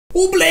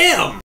Oh,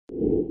 blam!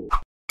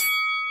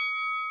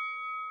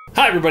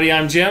 Hi everybody,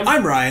 I'm Jim.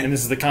 I'm Ryan. And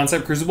this is the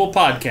Concept Crucible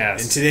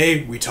podcast. And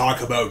today we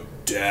talk about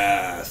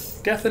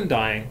death. Death and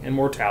dying and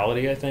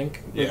mortality, I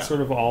think. Yeah. It's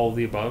sort of all of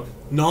the above.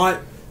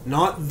 Not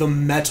the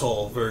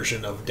metal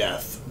version of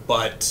death,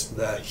 but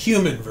the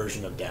human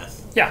version of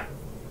death. Yeah.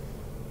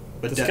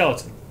 But the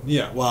skeleton.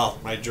 Yeah, well,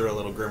 I drew a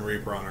little Grim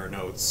Reaper on our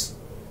notes.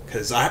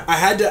 Because I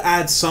had to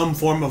add some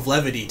form of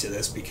levity to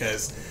this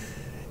because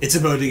it's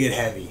about to get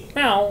heavy.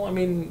 Well, I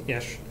mean,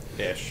 ish.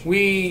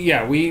 We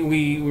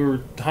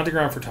were hunting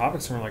around for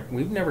topics and we're like,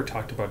 we've never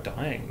talked about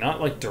dying. Not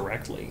like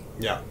directly.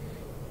 Yeah.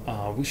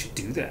 We should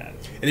do that.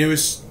 And it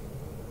was...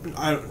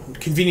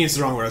 convenience is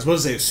the wrong word. I was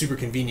supposed to say it was super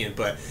convenient,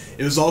 but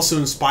it was also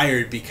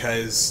inspired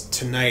because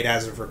tonight,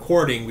 as of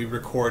recording, we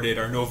recorded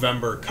our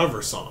November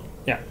cover song.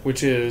 Yeah,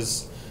 which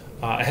is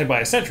Ahead by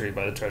a Century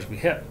by the Tragic We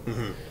Hit.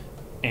 Mm-hmm.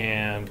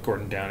 And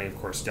Gordon Downey, of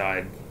course,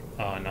 died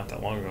not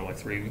that long ago, like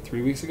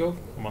three weeks ago,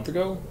 a month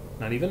ago,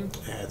 not even.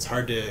 Yeah, it's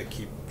hard to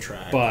keep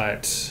track.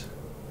 But,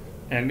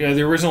 and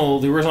the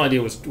original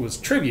idea was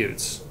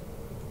tributes,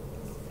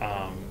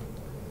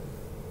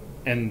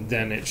 and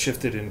then it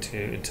shifted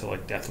into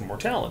like death and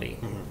mortality,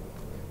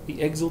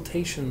 the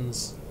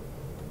exaltations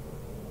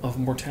of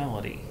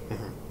mortality.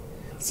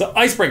 So,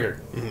 icebreaker.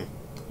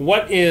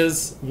 What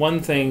is one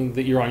thing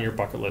that you're on your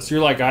bucket list?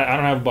 You're like, I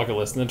don't have a bucket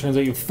list, and then it turns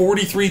out you have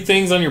 43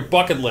 things on your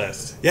bucket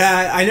list.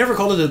 Yeah, I never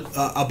called it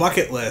a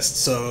bucket list,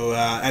 so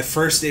at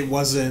first it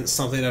wasn't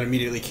something that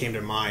immediately came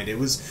to mind. It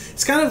was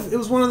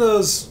one of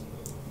those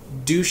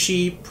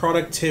douchey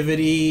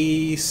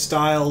productivity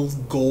style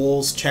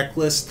goals,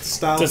 checklist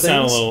style things. It does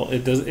sound a little.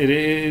 It does.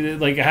 It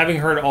like having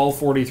heard all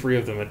 43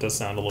 of them, it does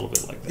sound a little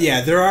bit like that.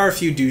 Yeah, there are a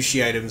few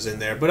douchey items in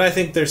there, but I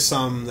think there's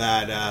some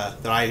that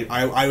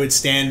I would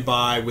stand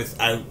by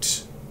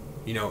without,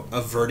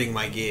 averting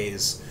my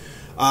gaze.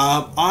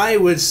 I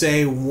would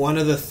say one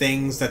of the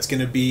things that's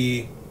going to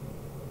be,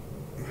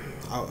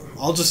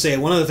 I'll just say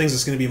one of the things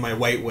that's going to be my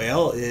white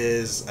whale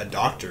is a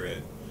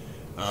doctorate.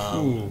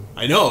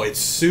 I know, it's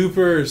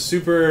super,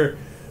 super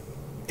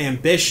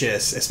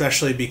ambitious,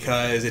 especially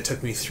because it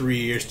took me 3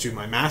 years to do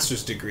my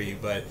master's degree,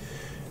 but,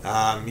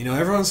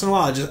 every once in a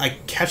while, I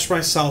catch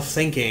myself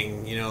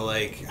thinking, it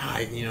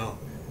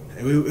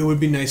would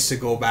be nice to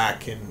go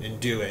back and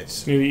do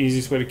it. Maybe the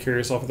easiest way to cure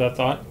yourself with that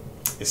thought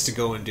is to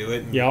go and do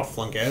it and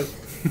flunk out.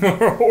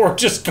 Or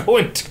just go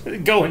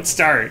and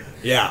start.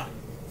 Yeah.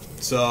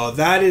 So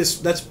I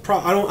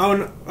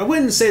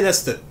wouldn't say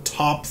that's the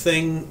top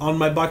thing on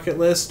my bucket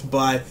list,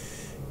 but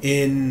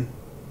in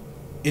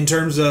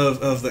terms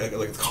of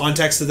the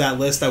context of that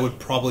list, that would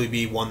probably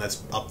be one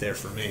that's up there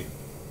for me.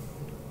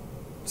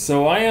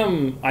 So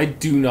I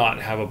do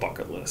not have a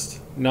bucket list.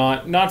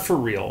 Not for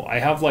real. I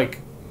have like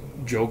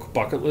joke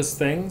bucket list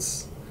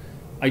things.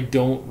 I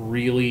don't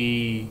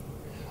really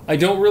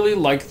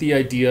like the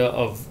idea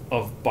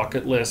of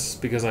bucket lists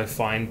because I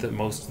find that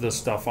most of the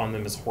stuff on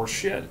them is horse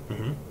shit.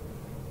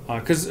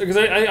 Because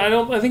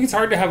I think it's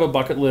hard to have a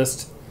bucket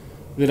list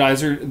that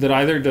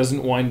either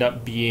doesn't wind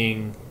up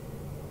being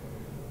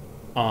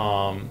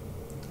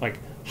like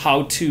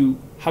how to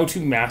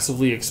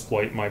massively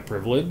exploit my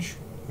privilege.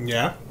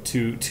 Yeah.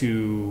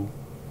 To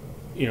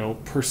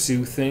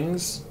pursue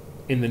things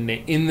in the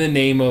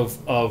name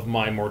of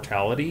my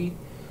mortality,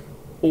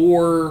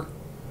 or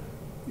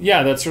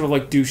that sort of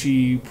like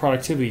douchey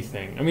productivity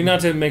thing. I mean,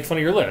 not to make fun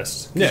of your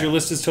list, because your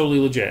list is totally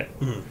legit,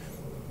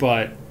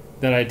 but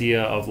that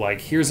idea of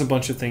like, here's a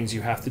bunch of things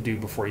you have to do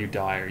before you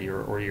die,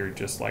 or you're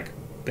just like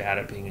bad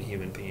at being a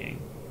human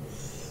being.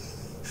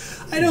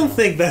 I don't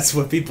think that's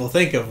what people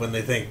think of when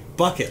they think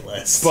bucket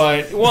list.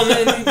 But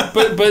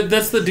but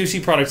that's the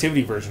douchey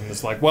productivity version.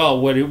 It's like, well,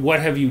 what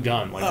have you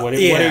done? Like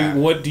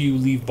what do you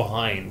leave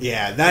behind?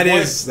 Yeah, that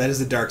is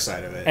the dark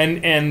side of it.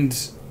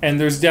 And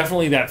there's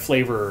definitely that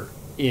flavor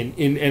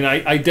in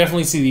I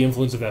definitely see the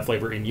influence of that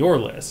flavor in your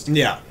list.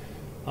 Yeah.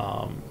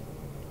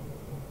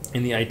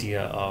 In the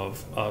idea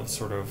of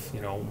sort of,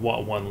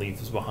 what one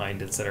leaves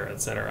behind, et cetera, et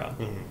cetera.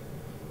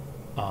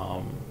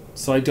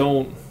 So I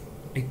don't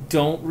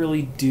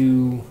really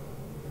do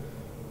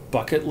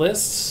bucket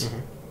lists,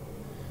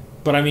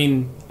 but I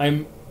mean,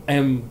 I'm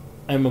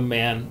a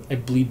man. I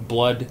bleed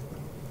blood.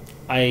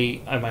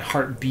 My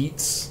heart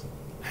beats.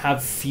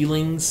 Have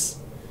feelings,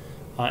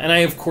 and I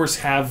of course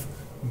have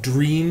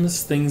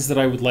dreams, things that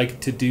I would like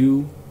to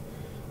do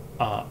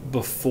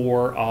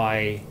before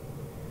I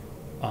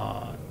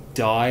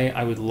die.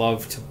 I would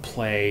love to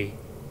play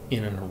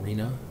in an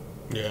arena.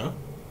 Yeah.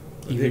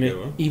 Even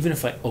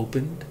if I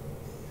opened.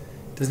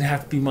 Doesn't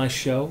have to be my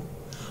show.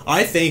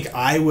 I think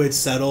I would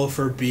settle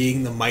for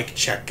being the mic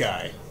check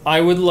guy. I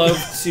would love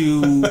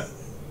to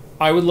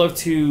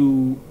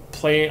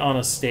play on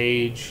a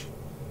stage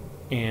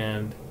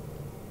and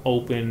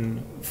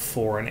open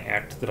for an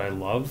act that I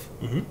love.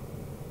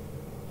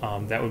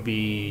 That would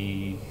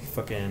be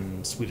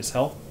fucking sweet as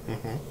hell.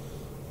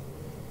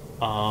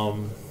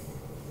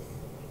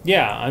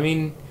 Yeah, I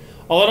mean,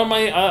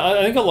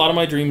 I think a lot of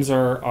my dreams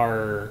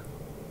are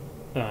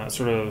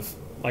sort of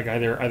like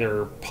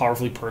either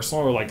powerfully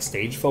personal or like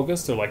stage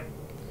focused, or like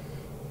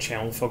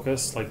channel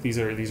focused. Like these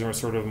are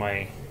sort of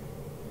my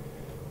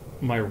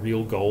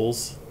real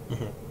goals.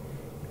 Mm-hmm.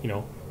 You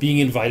know, being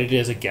invited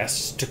as a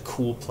guest to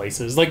cool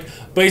places. Like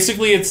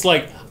basically, it's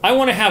like I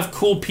want to have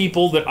cool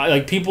people that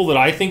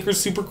I think are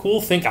super cool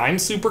think I'm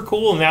super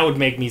cool, and that would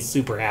make me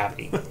super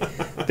happy.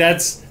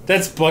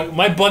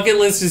 My bucket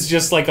list is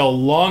just like a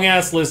long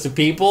ass list of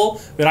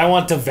people that I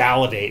want to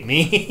validate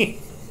me.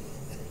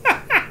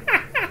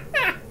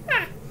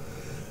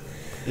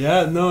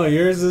 Yeah, no,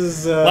 yours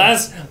is...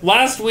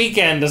 Last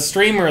weekend, a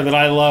streamer that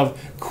I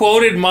love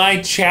quoted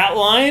my chat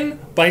line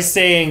by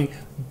saying,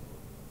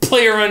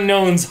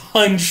 PlayerUnknown's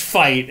hunch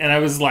fight, and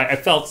I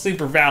felt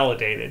super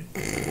validated.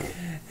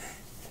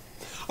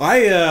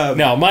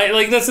 No,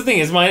 that's the thing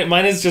is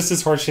mine is just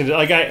as horseshit.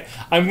 Like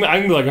I'm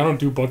like, I don't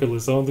do bucket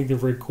lists. I don't think they're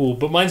very cool,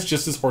 but mine's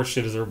just as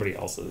horseshit as everybody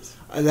else's.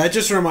 That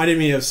just reminded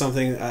me of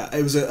something.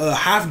 It was a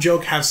half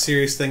joke, half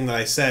serious thing that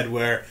I said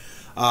where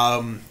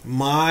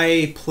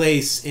my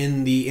place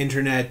in the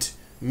internet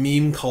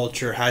meme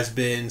culture has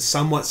been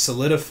somewhat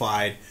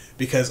solidified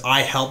because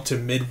I helped to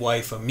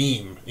midwife a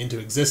meme into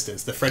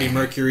existence. The Freddie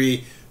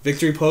Mercury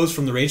victory pose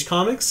from the Rage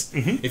comics.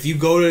 Mm-hmm. If you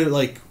go to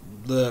like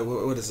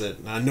what is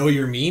it? Know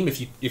Your Meme.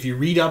 If you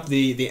read up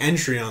the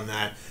entry on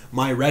that,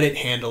 my Reddit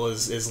handle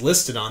is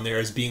listed on there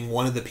as being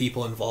one of the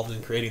people involved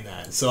in creating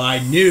that. So I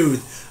knew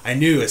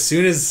as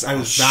soon as I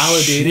was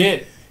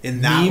validated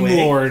in that meme way.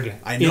 Lord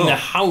I know. In the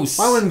house.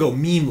 I wouldn't go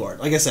meme lord.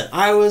 Like I said,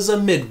 I was a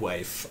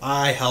midwife.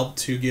 I helped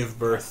to give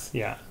birth.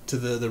 Yeah. To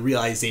the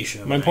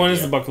realization of my point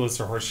is the bucket lists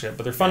are horseshit,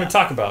 but they're fun to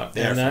talk about,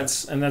 and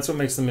that's what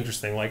makes them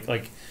interesting.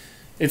 Like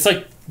it's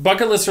like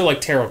bucket lists are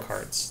like tarot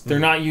cards. They're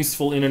not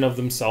useful in and of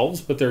themselves,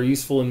 but they're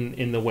useful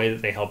in the way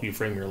that they help you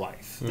frame your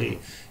life.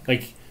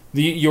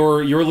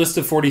 Your list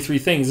of 43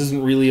 things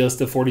isn't really a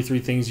list of 43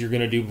 things you're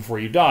going to do before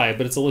you die,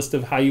 but it's a list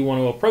of how you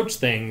want to approach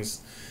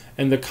things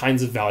and the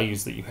kinds of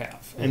values that you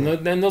have. And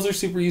then those are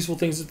super useful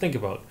things to think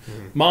about.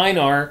 Mine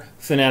are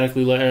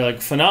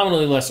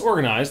phenomenally less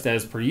organized,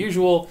 as per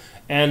usual,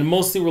 and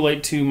mostly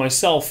relate to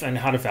myself and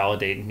how to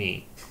validate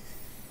me,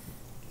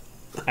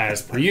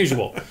 as per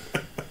usual.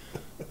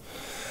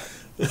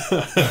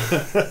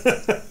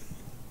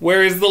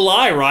 Where is the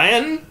lie,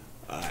 Ryan?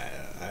 I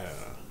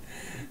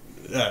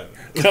don't know.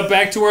 Cut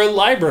back to our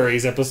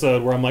libraries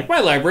episode where I'm like, my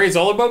library is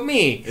all about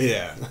me.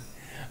 Yeah.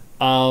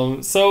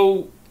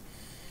 So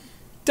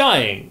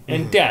dying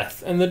and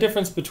death and the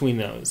difference between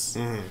those.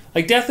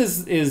 Like death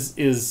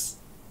is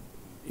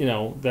you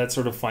know, that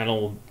sort of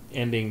final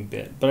ending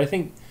bit, but I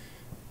think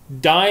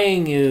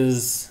dying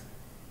is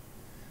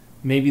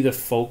maybe the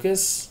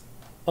focus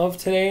of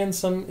today in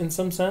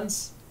some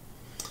sense.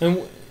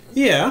 And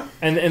yeah,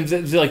 and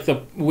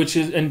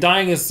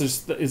dying is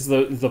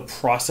the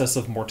process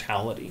of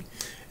mortality.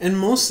 And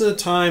most of the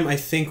time, I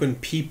think when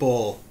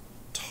people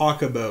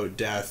talk about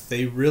death,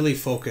 they really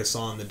focus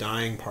on the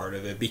dying part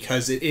of it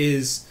because it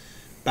is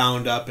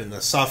bound up in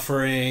the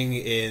suffering,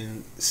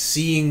 in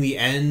seeing the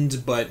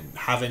end, but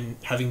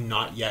having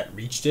not yet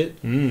reached it.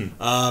 In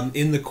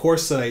the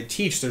course that I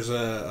teach, there's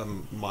a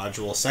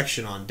module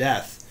section on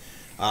death.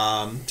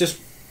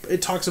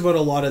 It talks about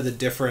a lot of the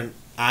different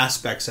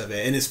aspects of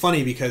it, and it's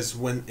funny because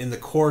when in the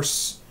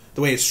course,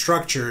 the way it's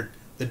structured,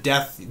 the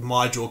death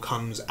module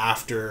comes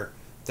after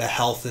the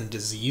health and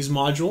disease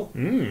module.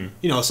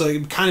 You know, so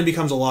it kind of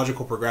becomes a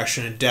logical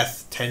progression, and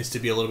death tends to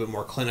be a little bit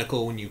more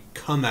clinical when you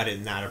come at it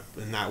in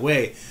that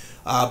way.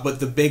 But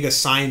the big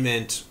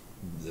assignment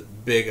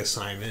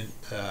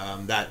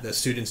that the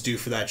students do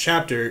for that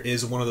chapter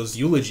is one of those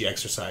eulogy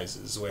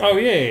exercises where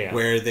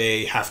where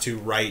they have to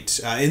write,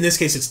 in this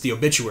case it's the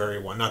obituary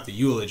one, not the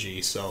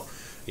eulogy. So,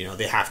 you know,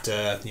 they have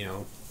to, you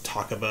know,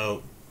 talk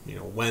about, you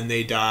know, when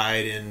they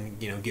died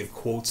and, you know, give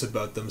quotes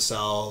about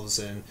themselves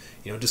and,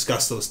 you know,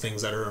 discuss those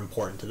things that are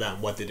important to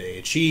them. What did they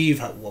achieve?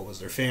 What was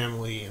their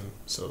family? And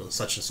so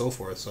such and so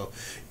forth. So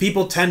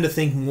people tend to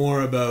think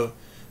more about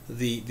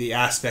the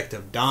aspect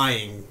of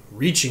dying,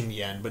 reaching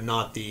the end, but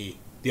not the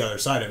other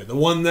side of it. The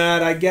one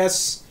that, I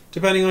guess,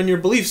 depending on your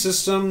belief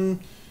system,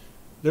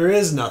 there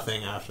is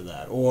nothing after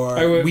that,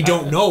 or we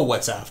don't know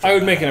what's after that. I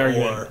would make an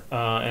argument,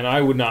 and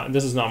I would not,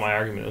 this is not my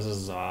argument, this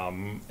is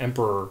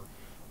Emperor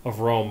of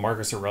Rome,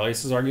 Marcus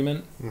Aurelius'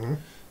 argument,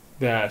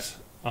 that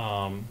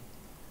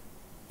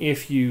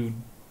if you,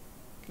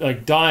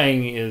 like,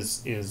 dying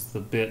is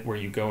the bit where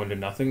you go into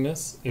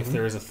nothingness. If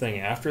there is a thing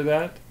after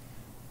that,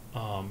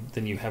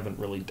 then you haven't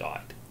really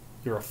died.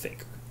 You're a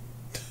faker.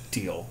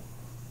 Deal.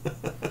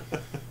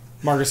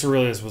 Marcus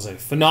Aurelius was a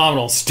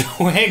phenomenal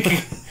Stoic.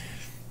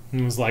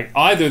 And was like,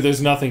 either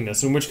there's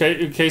nothingness, in which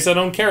case I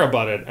don't care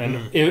about it,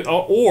 and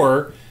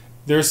or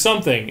there's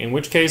something, in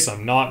which case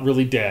I'm not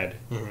really dead.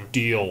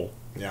 Deal.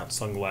 Yeah.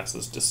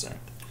 Sunglasses descent.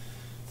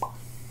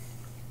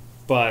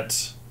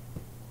 But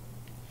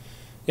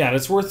yeah,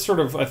 it's worth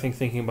sort of, I think,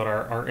 thinking about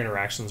our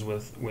interactions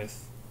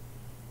with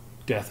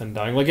death and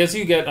dying. Like, as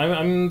you get,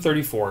 I'm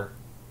 34,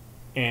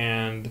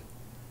 and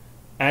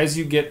as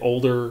you get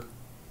older,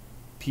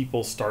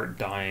 people start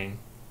dying.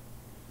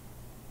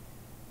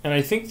 And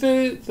I think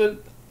that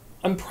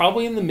I'm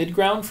probably in the mid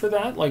ground for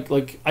that.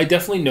 Like I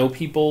definitely know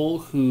people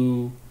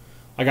who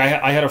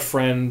Like I had a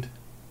friend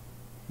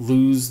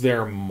lose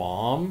their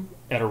mom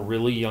at a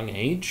really young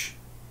age,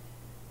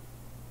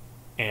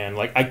 and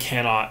like I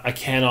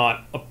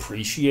cannot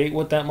appreciate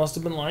what that must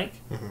have been like.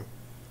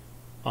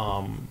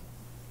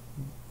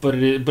 But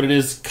it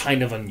is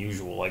kind of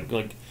unusual.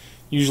 Like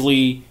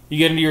usually you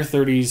get into your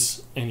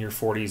 30s and your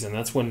 40s, and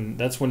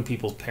that's when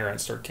people's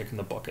parents start kicking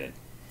the bucket.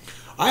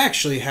 I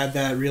actually had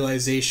that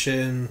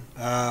realization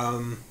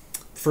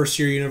first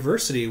year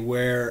university,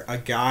 where a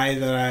guy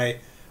that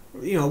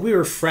we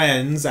were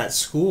friends at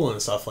school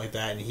and stuff like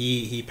that, and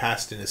he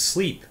passed in his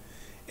sleep.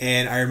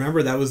 And I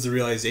remember that was the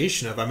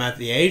realization of, I'm at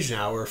the age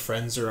now where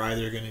friends are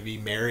either going to be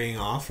marrying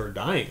off or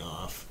dying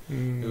off.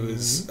 It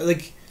was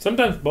like...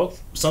 Sometimes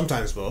both.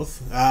 Sometimes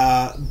both.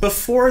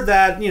 Before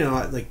that,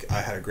 like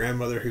I had a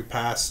grandmother who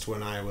passed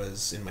when I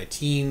was in my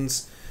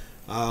teens.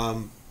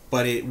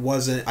 But it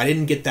wasn't... I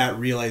didn't get that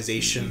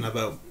realization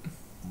about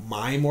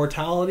my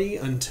mortality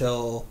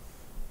until...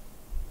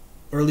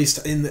 Or at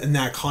least in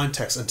that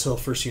context, until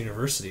first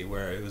university,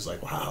 where it was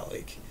like, wow,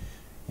 like,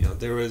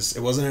 it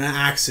wasn't an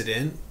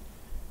accident,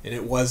 and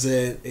it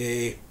wasn't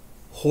a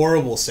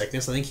horrible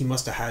sickness. I think he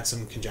must have had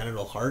some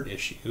congenital heart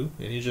issue,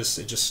 and it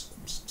just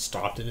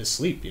stopped in his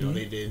sleep.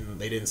 They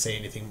didn't say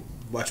anything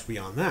much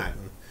beyond that.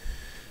 And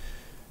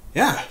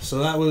yeah, so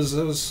that was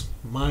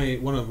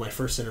one of my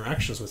first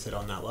interactions with it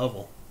on that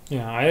level.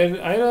 Yeah,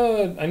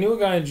 I knew a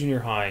guy in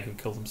junior high who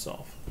killed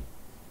himself,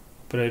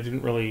 but it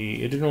didn't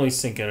really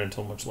sink in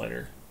until much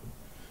later.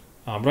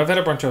 But I've had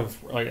a bunch of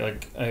I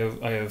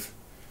have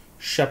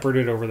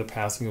shepherded over the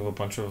passing of a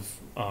bunch of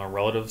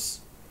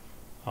relatives,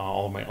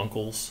 all of my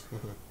uncles.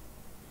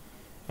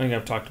 I think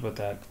I've talked about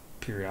that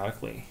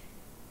periodically.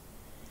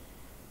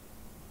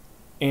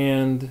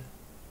 And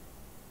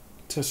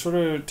to sort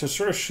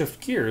of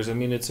shift gears, I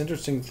mean, it's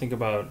interesting to think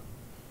about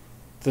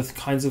the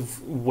kinds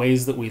of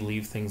ways that we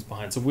leave things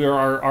behind. So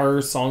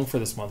our song for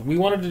this month, we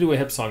wanted to do a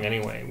hip song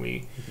anyway.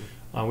 We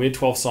had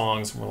 12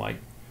 songs, and we're like,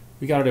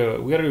 we gotta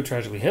do a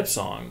tragically hip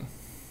song.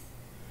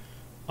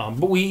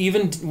 But we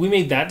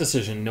made that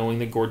decision knowing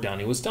that Gord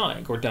Downey was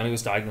dying. Gord Downey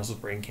was diagnosed with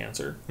brain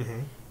cancer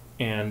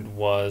and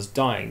was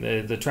dying.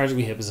 The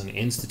Tragically Hip is an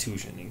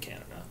institution in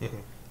Canada.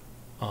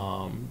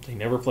 They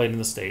never played in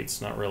the States,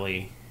 not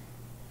really.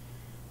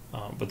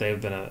 But they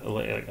have been a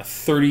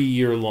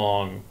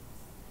 30-year-long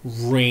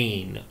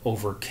reign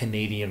over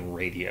Canadian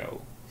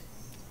radio.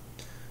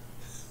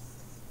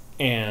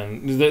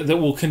 And that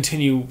will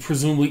continue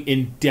presumably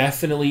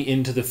indefinitely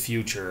into the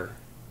future.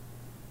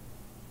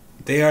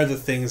 They are the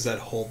things that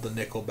hold the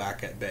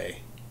Nickelback at bay.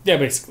 Yeah,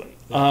 basically.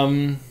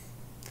 Yeah.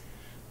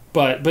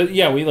 But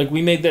yeah,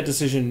 we made that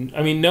decision.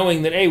 I mean,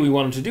 knowing that we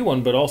wanted to do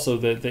one, but also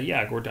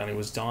that Gord Downey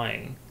was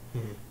dying.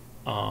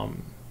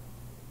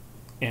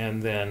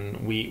 And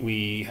then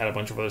we had a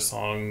bunch of other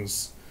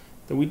songs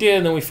that we did,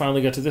 and then we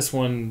finally got to this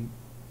one.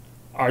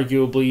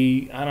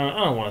 Arguably, I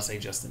don't want to say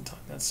just in time.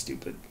 That's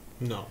stupid.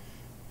 No.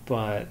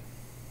 But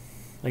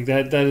like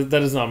that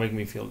does not make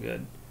me feel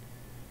good.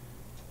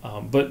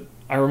 But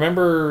I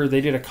remember they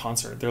did a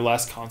concert, their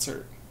last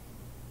concert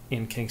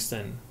in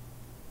Kingston,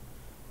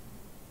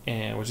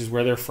 and which is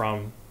where they're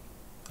from,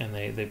 and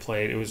they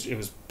played. It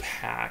was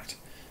packed,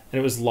 and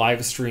it was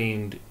live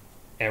streamed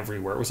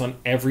everywhere. It was on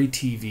every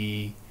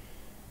TV,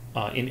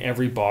 in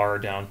every bar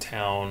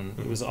downtown.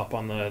 It was up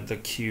on the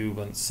Cube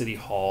on City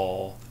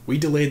Hall. We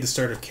delayed the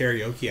start of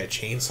karaoke at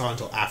Chainsaw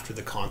until after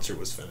the concert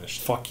was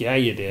finished. Fuck yeah,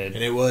 you did.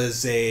 And it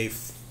was a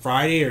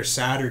Friday or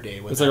Saturday.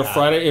 It was like a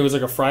Friday. It was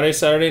like a Friday,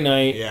 Saturday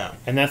night. Yeah.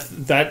 And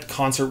that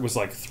concert was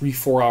like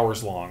 3-4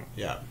 hours long.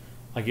 Yeah.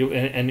 Like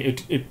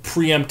it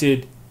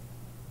preempted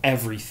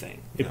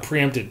everything. It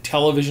preempted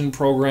television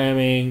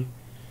programming.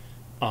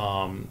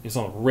 It was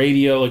on the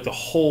radio. Like the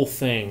whole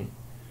thing,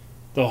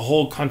 the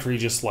whole country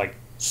just like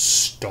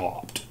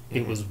stopped.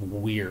 It was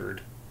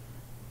weird.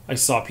 I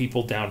saw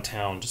people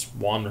downtown just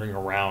wandering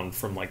around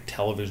from like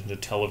television to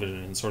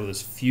television in sort of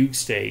this fugue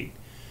state.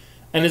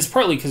 And it's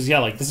partly because,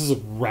 this is a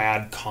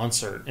rad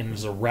concert, and it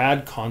was a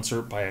rad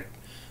concert by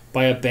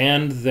a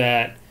band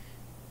that,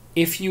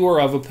 if you are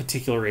of a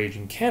particular age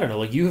in Canada,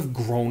 like you have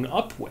grown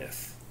up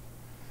with.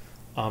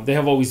 They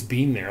have always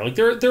been there. Like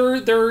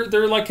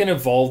they're like an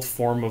evolved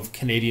form of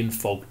Canadian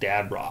folk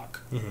dad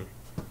rock.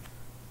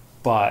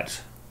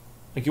 But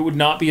like it would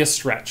not be a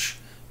stretch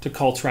to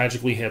call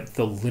Tragically Hip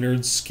the Lynyrd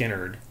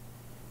Skynyrd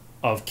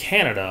of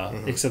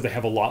Canada, except they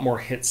have a lot more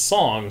hit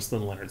songs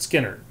than Lynyrd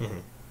Skynyrd.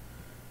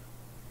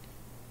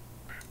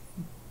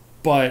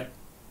 But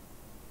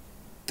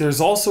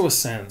there's also a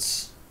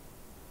sense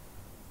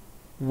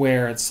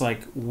where it's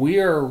like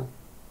we're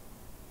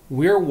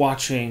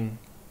watching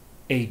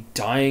a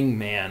dying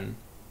man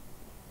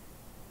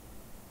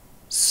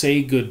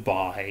say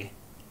goodbye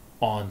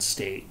on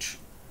stage.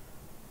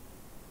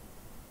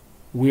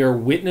 We are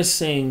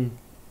witnessing,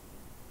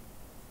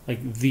 like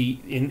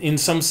in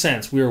some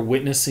sense, we are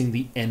witnessing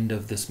the end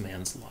of this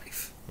man's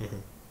life.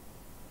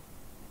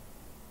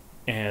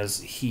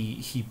 As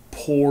he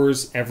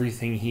pours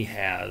everything he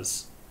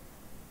has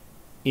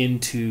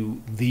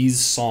into these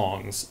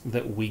songs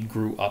that we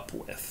grew up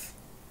with.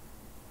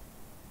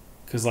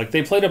 Because, like,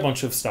 they played a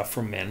bunch of stuff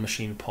from Man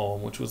Machine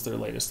Poem, which was their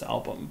latest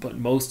album, but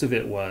most of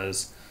it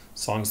was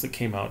songs that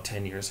came out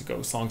 10 years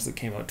ago, songs that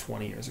came out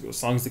 20 years ago,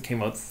 songs that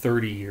came out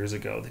 30 years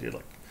ago. They did,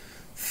 like,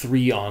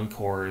 3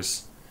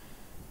 encores,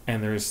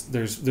 and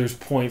there's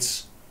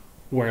points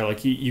where,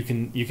 like, you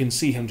can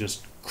see him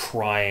just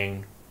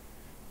crying,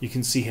 you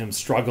can see him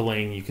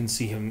struggling, you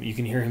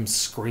can hear him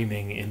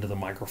screaming into the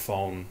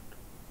microphone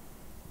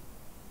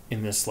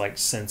in this, like,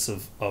 sense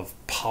of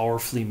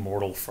powerfully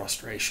mortal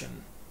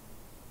frustration.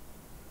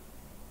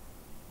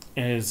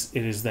 And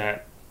it is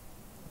that,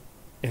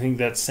 I think,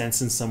 that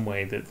sense in some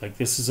way that, like,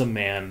 this is a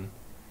man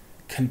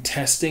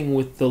contesting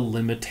with the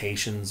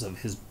limitations of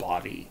his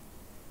body,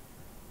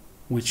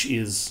 which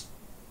is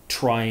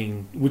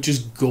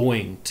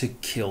going to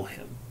kill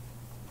him.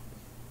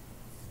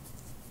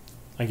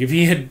 Like,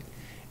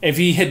 if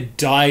he had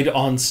died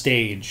on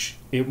stage,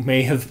 it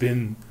may have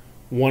been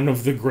one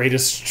of the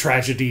greatest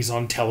tragedies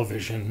on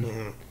television.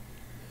 Mm-hmm.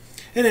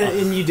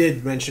 And you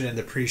did mention in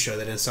the pre-show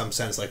that in some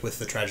sense, like, with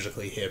the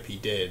Tragically Hip, he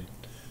did,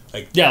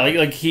 like... Yeah,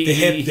 like he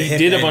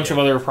did a bunch ended. of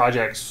other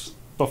projects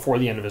before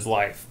the end of his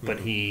life, but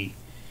mm-hmm. he...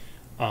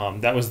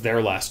 that was their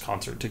last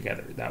concert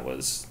together. That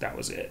was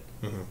it.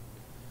 Mm-hmm.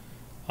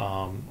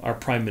 Our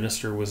Prime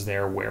Minister was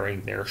there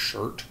wearing their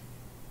shirt,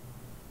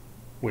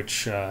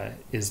 which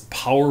is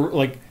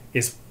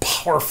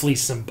powerfully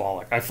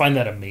symbolic. I find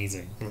that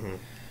amazing. Mm-hmm.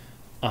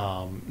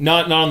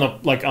 Not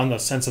on the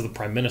sense of the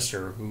Prime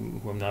Minister, who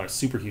I'm not a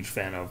super huge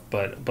fan of,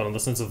 but on the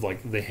sense of,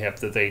 like, the hip,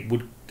 that they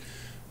would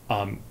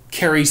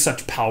carry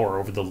such power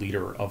over the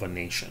leader of a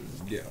nation.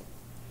 Yeah.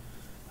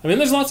 I mean,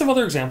 there's lots of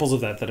other examples of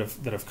that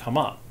have come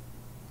up.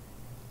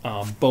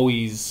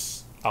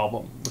 Bowie's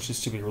album, which is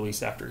to be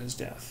released after his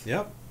death.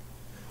 Yep.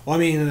 Well, I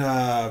mean,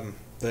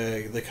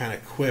 the kind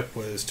of quip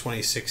was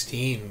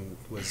 2016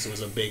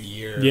 was a big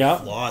year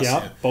of loss.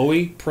 Yeah.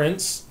 Bowie,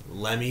 Prince,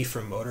 Lemmy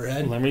from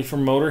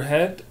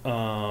Motorhead.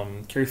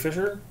 Carrie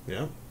Fisher.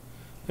 Yeah.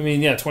 I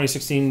mean, yeah,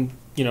 2016,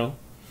 you know.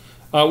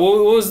 What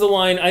was the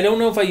line? I don't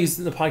know if I used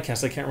it in the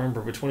podcast. I can't remember.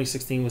 But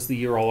 2016 was the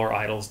year all our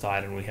idols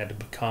died and we had to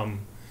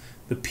become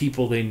the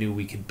people they knew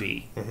we could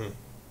be. Mm-hmm.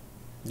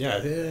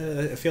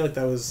 Yeah, I feel like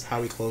that was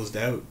how we closed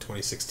out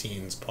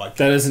 2016's podcast.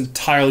 That is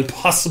entirely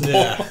possible.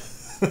 Yeah.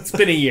 It's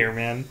been a year,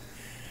 man.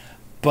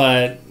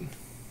 But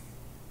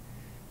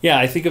yeah,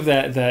 I think of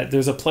that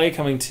there's a play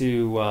coming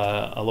to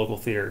a local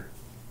theater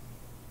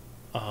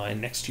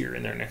next year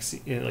in their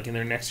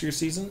next year's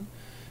season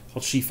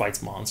called She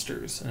Fights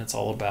Monsters, and it's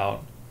all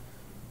about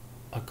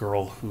a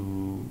girl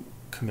who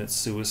commits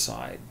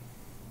suicide.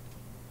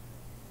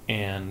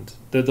 And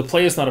the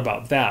play is not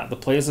about that. The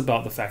play is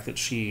about the fact that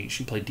she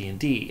played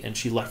D&D and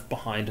she left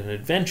behind an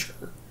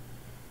adventure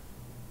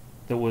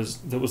that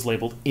was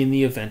labeled "In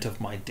the Event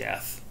of My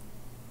Death."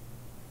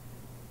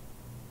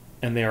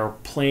 And they are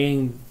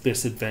playing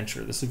this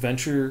adventure. This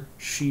adventure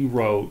she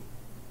wrote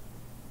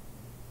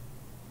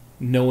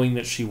knowing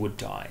that she would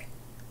die.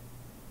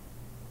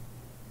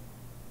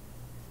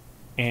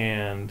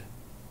 And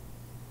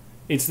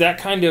it's that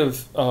kind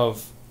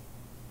of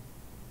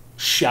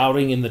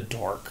shouting in the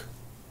dark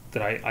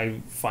that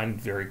I find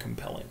very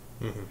compelling.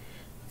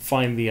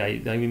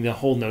 Mm-hmm. The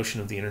whole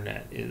notion of the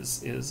internet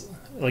is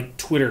like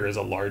Twitter is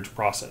a large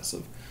process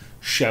of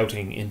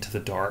shouting into the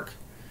dark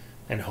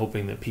and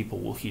hoping that people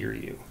will hear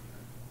you.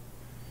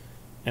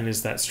 And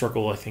is that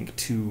struggle, I think,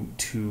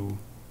 to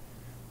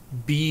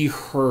be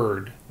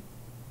heard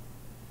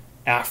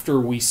after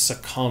we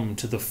succumb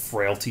to the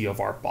frailty of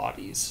our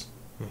bodies.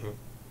 Mm-hmm.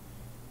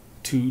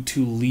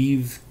 To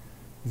leave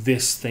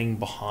this thing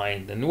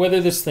behind. And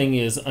whether this thing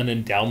is an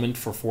endowment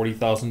for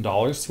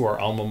 $40,000 to our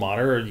alma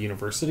mater or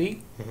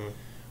university, mm-hmm.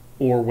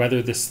 or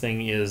whether this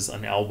thing is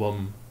an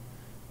album,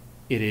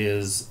 it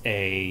is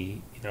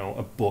a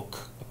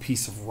book, a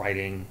piece of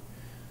writing,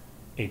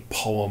 a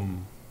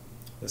poem,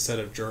 a set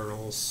of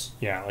journals.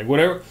 Yeah, like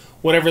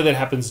whatever that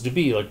happens to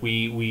be. Like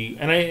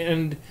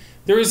and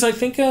there is, I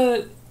think,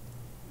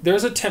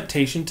 there's a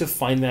temptation to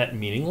find that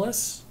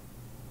meaningless.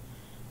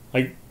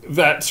 Like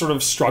that sort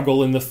of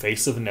struggle in the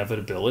face of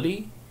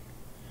inevitability.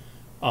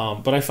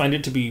 But I find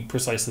it to be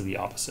precisely the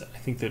opposite. I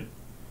think that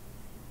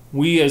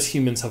we as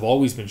humans have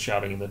always been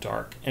shouting in the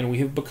dark, and we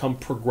have become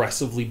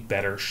progressively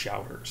better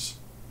shouters.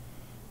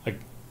 Like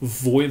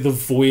the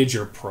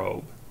Voyager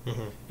probe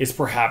mm-hmm. is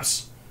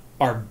perhaps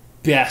our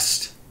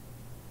best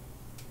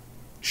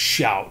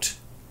shout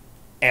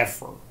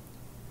ever.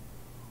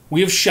 We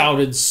have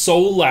shouted so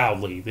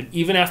loudly that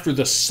even after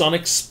the sun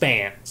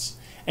expands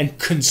and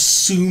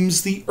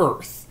consumes the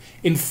earth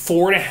in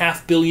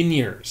 4.5 billion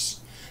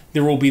years,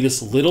 there will be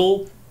this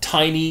little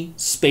tiny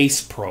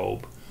space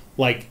probe,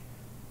 like,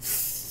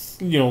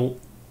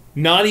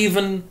 not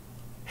even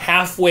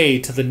halfway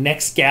to the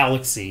next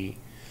galaxy,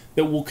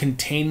 that will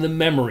contain the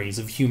memories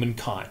of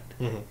humankind.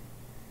 Mm-hmm.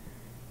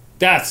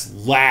 That's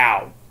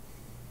loud.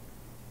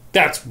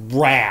 That's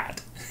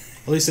rad.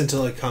 At least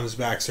until it comes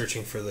back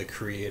searching for the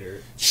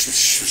creator.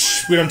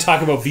 We don't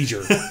talk about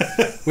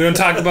V'ger. We don't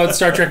talk about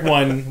Star Trek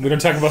 1. We don't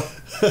talk about...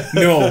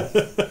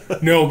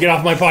 No, get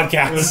off my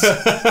podcast.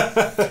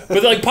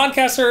 But like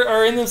podcasts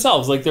are in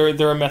themselves. Like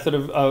they're a method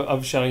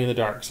of shouting in the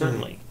dark,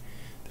 certainly.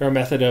 They're a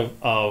method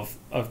of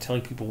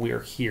telling people we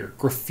are here.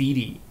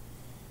 Graffiti.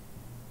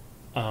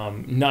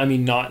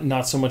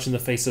 Not so much in the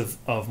face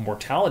of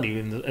mortality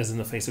as in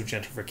the face of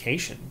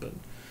gentrification, but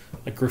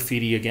like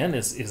graffiti again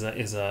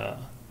is a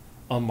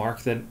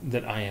mark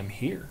that I am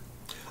here.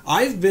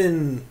 I've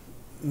been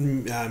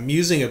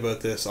musing about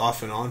this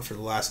off and on for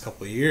the last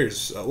couple of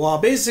years. Well,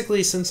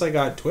 basically since I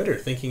got Twitter,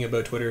 thinking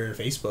about Twitter and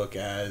Facebook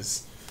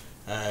as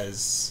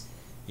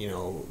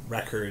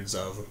records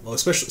of, well,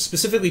 especially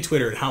specifically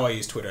Twitter and how I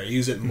use Twitter. I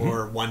use it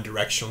more one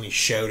directionally,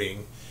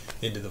 shouting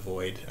into the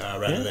void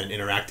rather than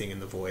interacting in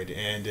the void,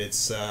 and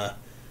it's the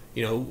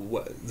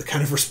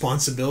kind of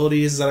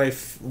responsibilities that I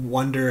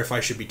wonder if I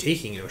should be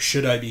taking.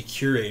 Should I be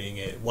curating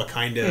it? What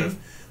kind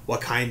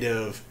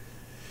of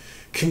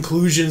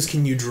conclusions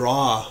can you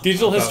draw?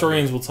 Digital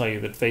historians will tell you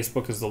that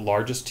Facebook is the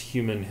largest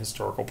human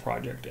historical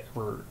project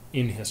ever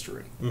in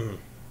history. Mm-hmm.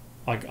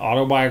 Like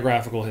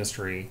autobiographical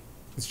history,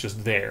 it's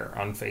just there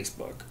on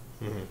Facebook.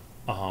 Mm-hmm.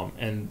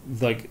 And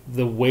like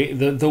the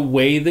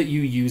way that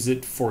you use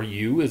it for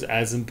you is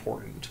as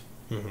important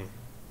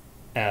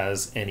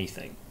as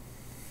anything.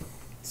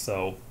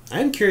 So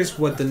I'm curious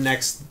what the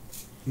next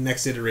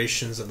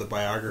iterations of the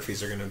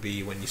biographies are going to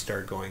be when you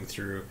start going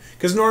through,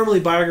 because normally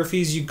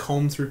biographies you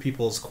comb through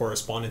people's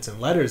correspondence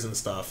and letters and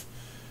stuff,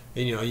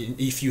 and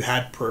if you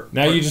had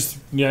you just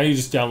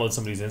download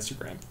somebody's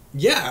Instagram.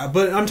 Yeah,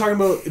 but I'm talking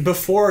about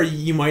before.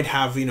 You might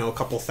have a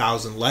couple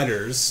thousand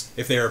letters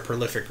if they're a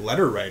prolific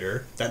letter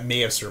writer that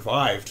may have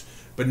survived,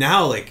 but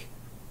now like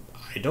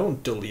I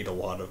don't delete a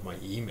lot of my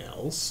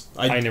emails.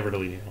 I never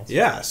delete emails.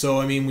 Yeah,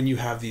 so I mean, when you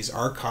have these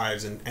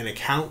archives and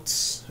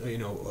accounts, of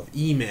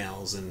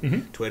emails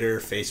and Twitter,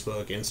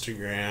 Facebook,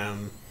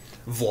 Instagram,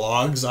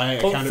 vlogs,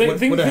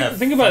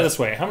 think about it this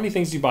way: how many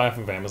things do you buy off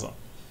of Amazon?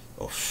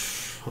 Oh,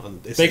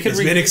 it's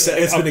been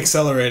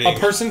accelerating. A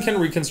person can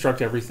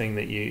reconstruct everything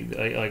that you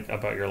like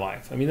about your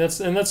life. I mean, that's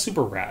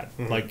super rad.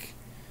 Mm-hmm. Like,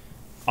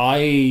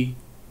 I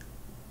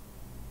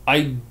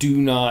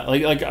do not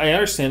like. I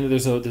understand that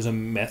there's a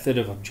method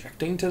of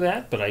objecting to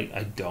that, but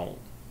I don't.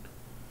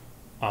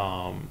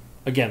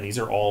 Again, these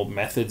are all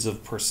methods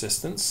of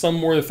persistence. Some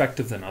more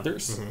effective than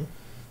others. Mm-hmm.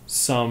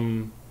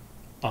 Some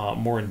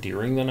more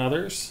endearing than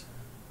others.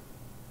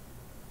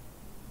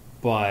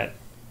 But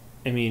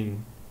I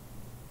mean,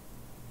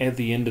 at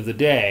the end of the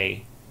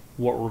day,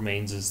 what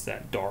remains is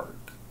that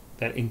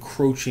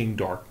encroaching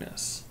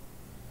darkness,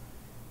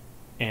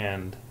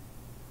 and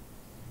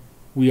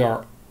we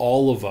are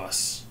all of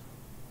us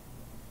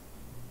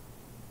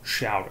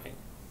shouting.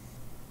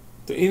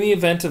 In the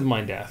event of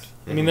my death,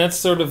 I mean, that's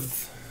sort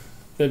of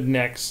the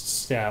next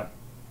step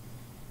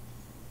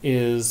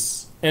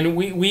is, and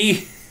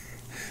we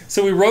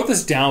so we wrote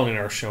this down in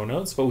our show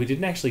notes, but we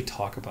didn't actually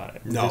talk about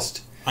it.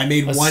 I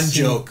made one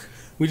joke.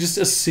 We just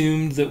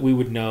assumed that we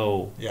would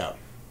know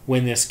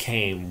when this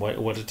came,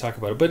 what to talk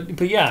about.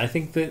 But yeah, I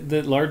think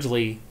that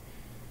largely,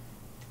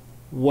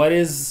 what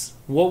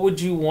would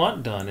you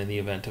want done in the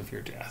event of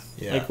your death?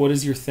 Yeah. Like, what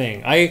is your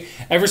thing?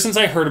 Ever since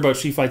I heard about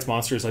She Fights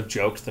Monsters, I've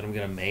joked that I'm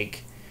going to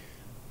make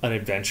an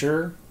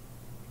adventure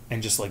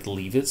and just, like,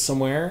 leave it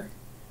somewhere,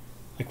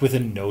 like, with a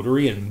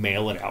notary and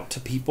mail it out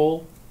to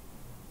people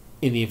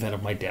in the event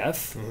of my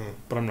death. Mm-hmm.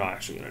 But I'm not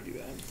actually going to do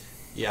that.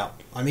 Yeah.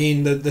 I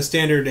mean, the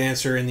standard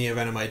answer in the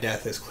event of my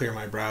death is clear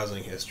my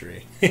browsing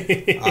history.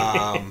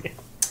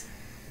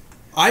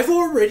 I've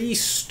already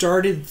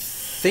started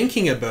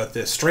thinking about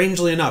this,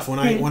 strangely enough. When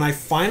I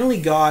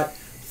finally got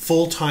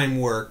full-time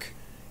work,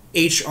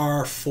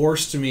 HR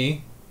forced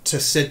me to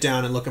sit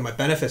down and look at my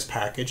benefits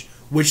package,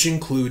 which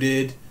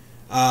included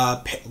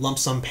lump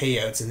sum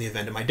payouts in the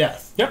event of my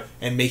death. Yep.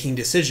 And making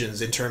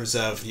decisions in terms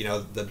of,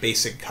 the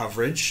basic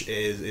coverage,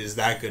 is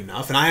that good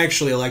enough? And I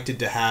actually elected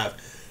to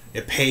have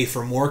it pay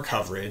for more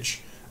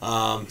coverage,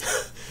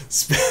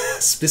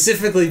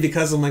 specifically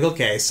because I'm like,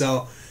 okay,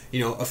 so,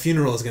 a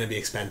funeral is going to be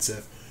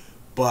expensive.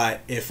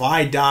 But if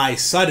I die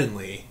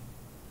suddenly,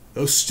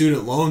 those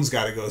student loans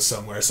got to go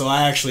somewhere. So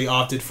I actually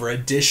opted for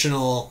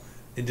additional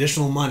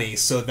money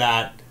so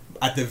that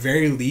at the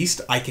very least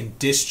I can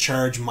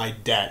discharge my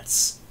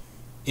debts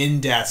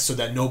in death so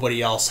that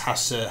nobody else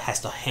has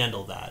to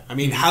handle that. I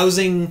mean,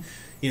 housing,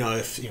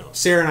 if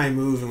Sarah and I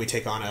move and we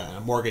take on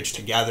a mortgage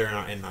together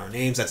in our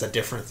names, that's a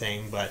different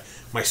thing. But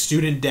my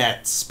student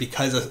debts,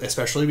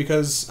 especially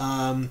because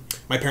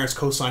my parents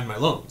co-signed my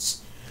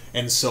loans.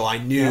 And so I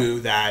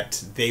knew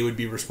that they would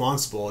be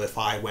responsible if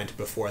I went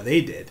before they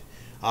did.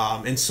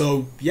 And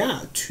so,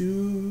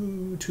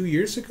 2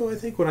 years ago, I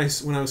think, when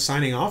I was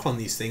signing off on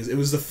these things, it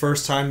was the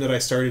first time that I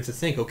started to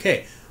think,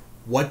 okay,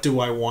 what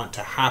do I want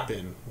to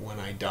happen when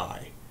I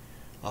die?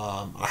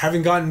 I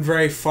haven't gotten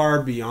very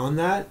far beyond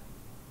that.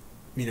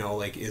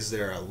 Is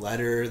there a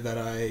letter that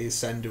I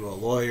send to a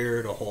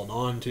lawyer to hold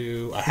on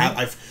to?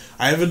 I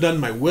haven't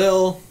done my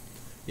will.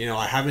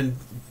 I haven't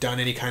done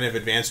any kind of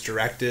advanced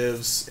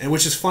directives, and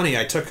which is funny.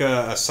 I took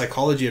a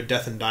psychology of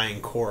death and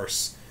dying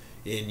course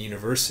in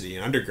university,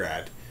 in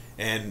undergrad,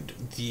 and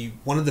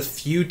one of the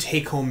few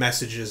take-home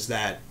messages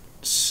that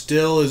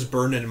still is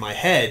burned in my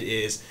head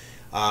is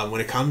when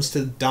it comes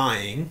to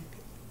dying,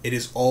 it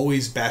is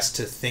always best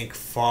to think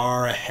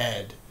far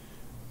ahead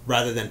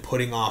rather than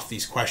putting off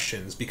these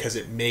questions, because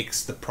it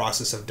makes the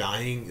process of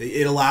dying,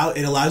 it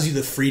allows you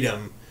the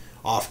freedom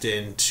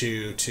often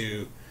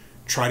to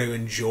try to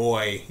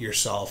enjoy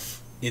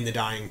yourself in the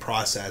dying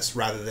process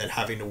rather than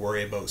having to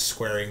worry about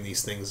squaring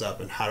these things up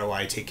and how do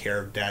I take care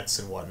of debts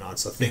and whatnot.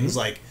 So things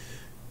like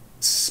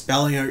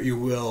spelling out your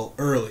will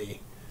early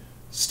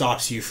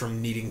stops you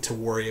from needing to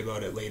worry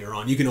about it later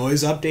on. You can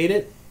always update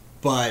it,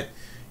 but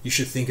you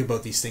should think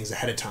about these things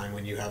ahead of time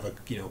when you have a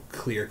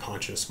clear,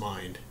 conscious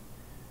mind.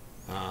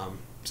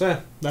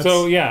 So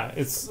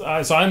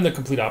I'm the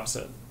complete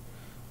opposite.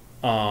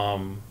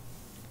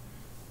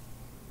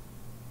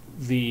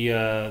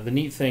 The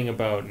neat thing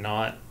about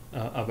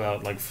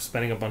about like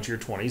spending a bunch of your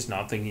 20s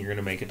not thinking you're going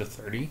to make it to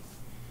 30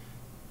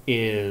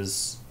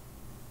 is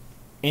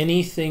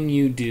anything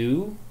you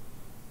do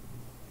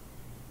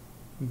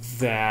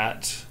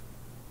that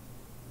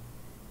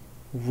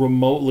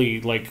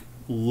remotely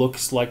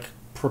looks like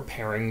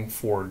preparing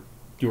for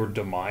your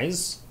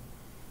demise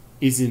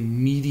is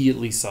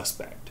immediately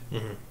suspect.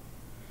 Mm-hmm.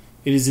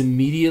 It is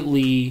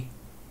immediately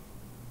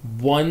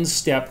one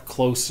step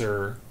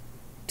closer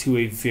to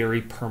a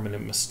very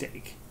permanent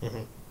mistake.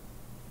 Mm-hmm.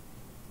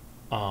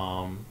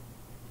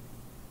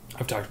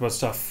 I've talked about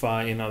stuff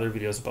in other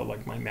videos about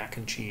like my mac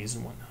and cheese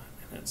and whatnot,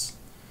 and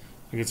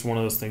it's one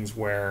of those things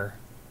where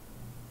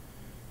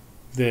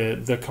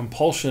the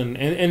compulsion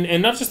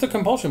and not just the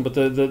compulsion, but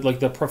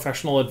the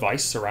professional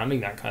advice surrounding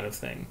that kind of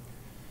thing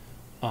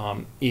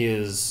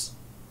is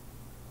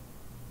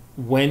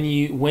when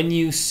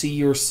you see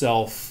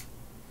yourself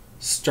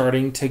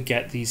starting to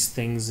get these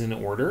things in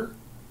order,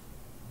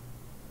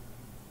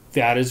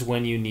 that is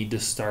when you need to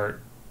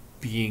start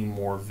being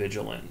more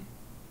vigilant.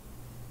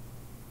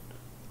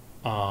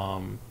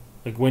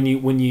 Like when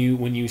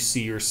you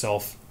see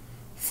yourself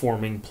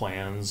forming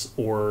plans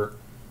or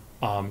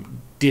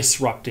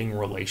disrupting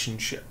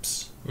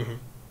relationships, mm-hmm.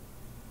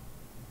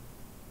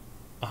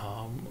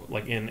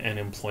 Like in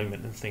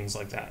employment and things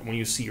like that. When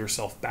you see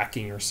yourself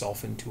backing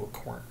yourself into a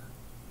corner,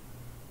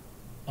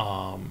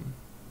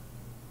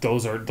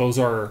 those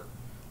are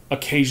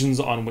occasions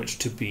on which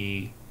to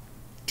be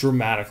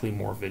dramatically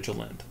more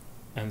vigilant.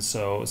 And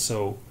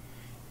so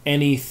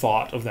any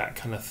thought of that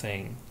kind of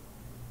thing,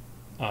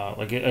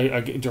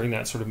 during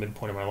that sort of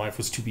midpoint of my life,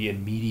 was to be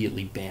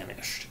immediately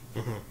banished.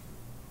 Mm-hmm.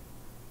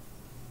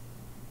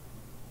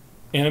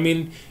 And I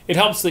mean, it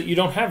helps that you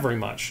don't have very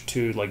much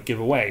to like give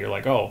away. You're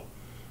like,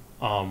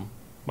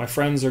 my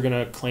friends are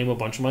gonna claim a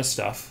bunch of my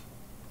stuff,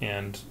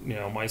 and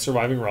my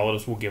surviving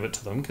relatives will give it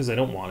to them because they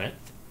don't want it,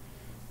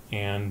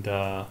 and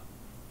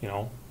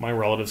my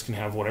relatives can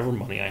have whatever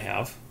money I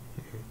have,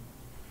 mm-hmm.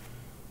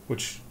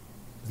 which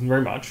isn't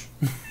very much.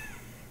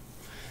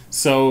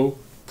 So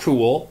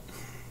cool.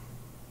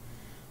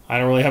 I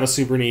don't really have a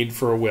super need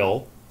for a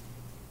will.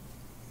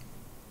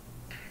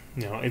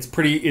 It's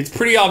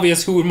pretty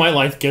obvious who in my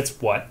life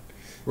gets what.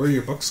 Where are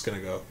your books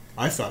gonna go?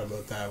 I thought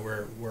about that.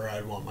 Where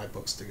I'd want my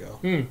books to go.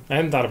 I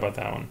hadn't thought about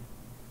that one.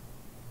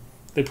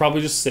 They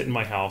probably just sit in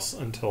my house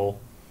until.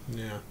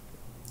 Yeah,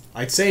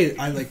 I'd say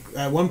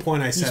at one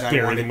point I said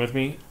I wanted them with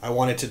me. I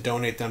wanted to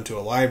donate them to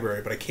a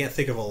library, but I can't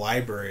think of a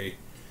library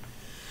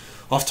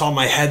off the top of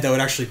my head that would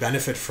actually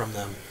benefit from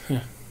them.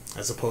 Yeah.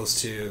 As opposed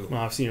to.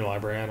 Well, I've seen your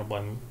library. I don't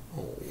blame them.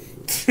 Oh.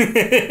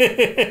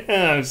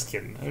 I'm just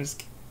kidding.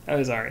 I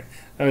was alright.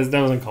 That was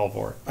uncalled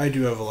for. I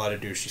do have a lot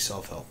of douchey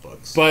self-help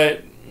books,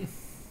 but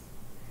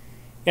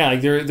yeah,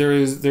 like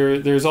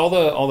there's all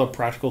the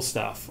practical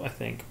stuff, I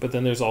think, but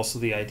then there's also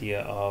the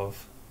idea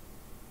of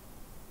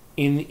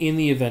in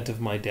the event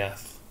of my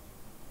death,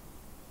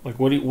 like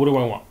what do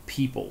I want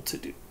people to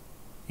do?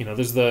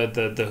 There's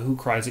the who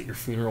cries at your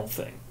funeral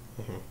thing,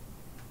 mm-hmm.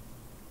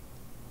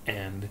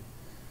 and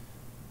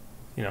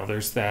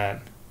there's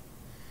that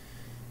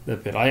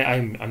bit.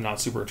 I'm not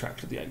super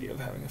attracted to the idea of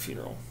having a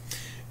funeral.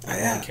 I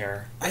don't really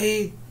care.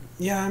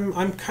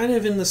 I'm kind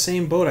of in the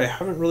same boat. I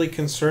haven't really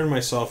concerned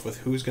myself with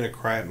who's going to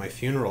cry at my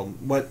funeral.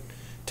 What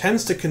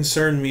tends to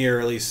concern me,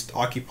 or at least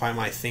occupy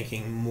my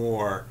thinking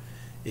more,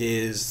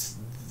 is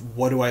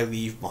what do I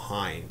leave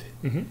behind?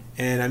 Mm-hmm.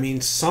 And I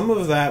mean, some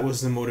of that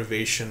was the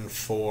motivation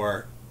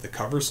for the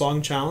cover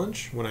song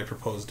challenge when I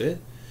proposed it.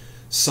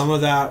 Some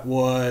of that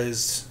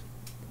was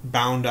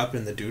bound up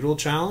in the doodle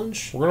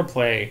challenge. We're going to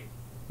play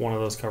one of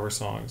those cover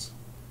songs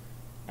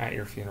at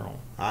your funeral.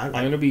 I'm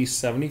going to be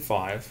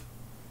 75,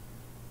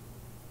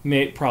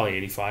 probably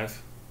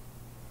 85,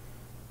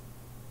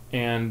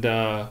 and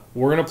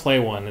we're going to play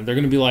one, and they're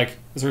going to be like,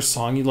 is there a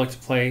song you'd like to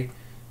play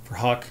for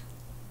Huck?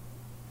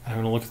 And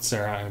I'm going to look at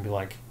Sarah, and I'm going to be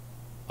like,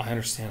 I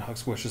understand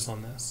Huck's wishes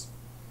on this,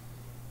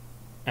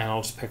 and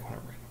I'll just pick one at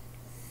random.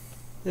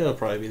 It'll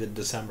probably be the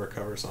December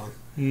cover song.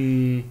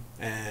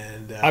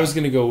 And I was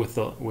going to go with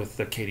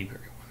the Katy Perry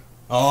one.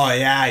 Oh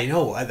yeah, you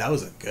know what? That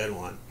was a good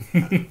one.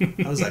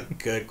 That was a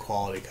good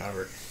quality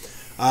cover.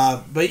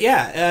 But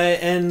yeah,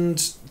 and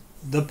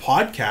the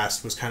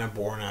podcast was kind of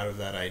born out of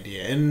that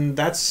idea, and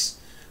that's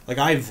like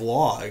I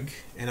vlog,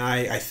 and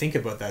I think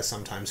about that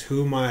sometimes.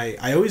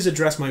 I always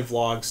address my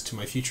vlogs to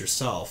my future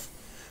self,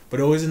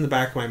 but always in the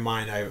back of my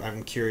mind,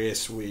 I'm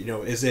curious.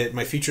 Is it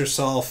my future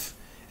self,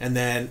 and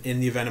then in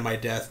the event of my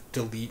death,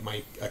 delete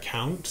my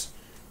account,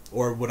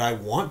 or would I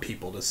want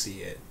people to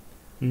see it?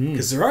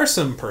 Because there are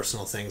some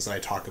personal things that I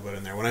talk about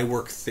in there when I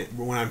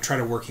when I'm trying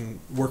to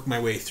work my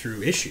way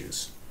through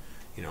issues,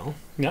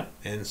 Yeah.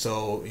 And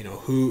so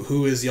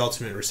who is the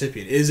ultimate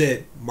recipient? Is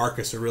it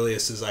Marcus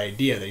Aurelius's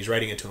idea that he's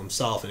writing it to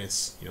himself and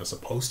it's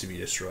supposed to be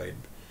destroyed?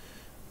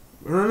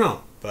 I don't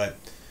know, but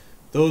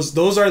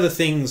those are the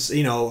things.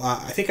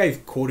 I think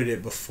I've quoted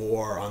it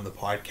before on the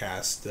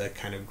podcast. The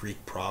kind of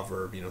Greek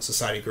proverb,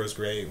 society grows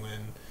great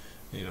when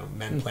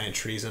men plant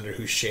trees under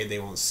whose shade they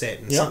won't sit.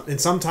 And, and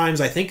sometimes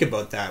I think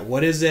about that.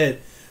 What is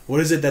it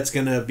that's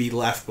going to be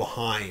left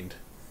behind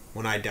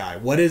when I die?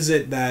 What is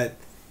it that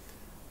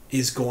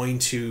is going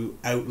to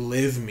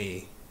outlive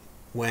me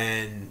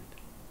when,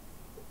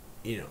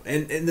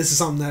 and this is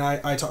something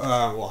that I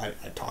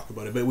talk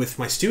about it, but with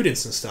my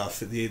students and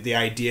stuff, the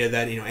idea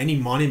that, any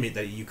monument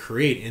that you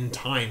create in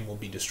time will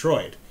be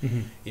destroyed.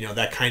 Mm-hmm.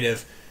 That kind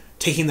of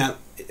taking that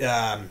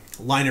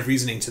line of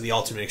reasoning to the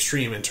ultimate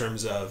extreme in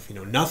terms of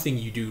nothing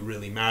you do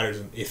really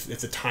matters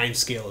if the time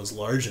scale is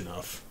large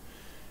enough.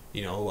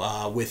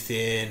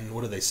 Within,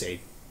 what do they say,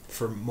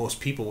 for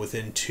most people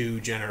within 2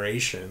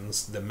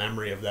 generations the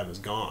memory of them is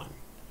gone.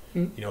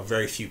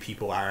 Very few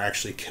people are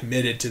actually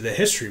committed to the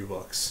history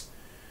books.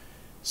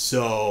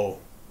 So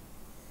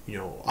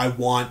I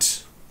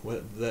want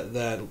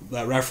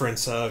that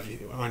reference of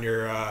on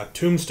your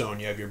tombstone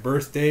you have your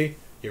birthday,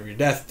 you have your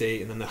death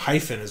date, and then the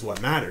hyphen is what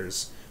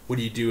matters. What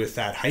do you do with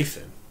that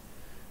hyphen?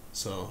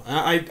 So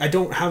I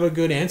don't have a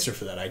good answer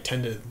for that. I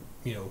tend to,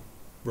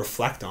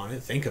 reflect on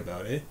it, think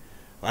about it.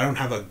 I don't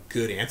have a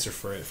good answer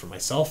for it for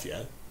myself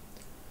yet.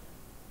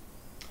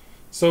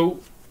 So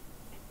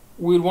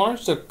we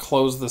wanted to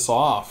close this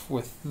off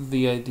with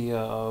the idea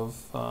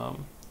of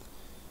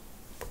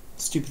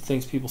stupid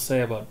things people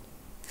say about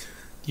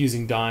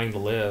using dying to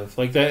live.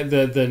 Like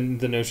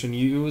the notion,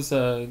 it was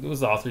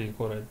the author you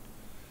quoted.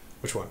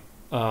 Which one?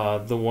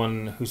 The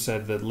one who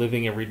said that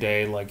living every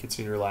day like it's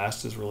your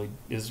last is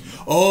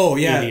oh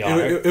yeah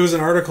it was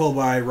an article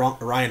by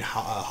Ryan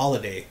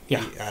Holiday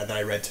that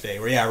I read today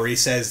where he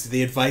says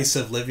the advice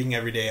of living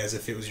every day as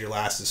if it was your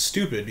last is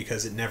stupid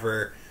because it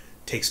never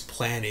takes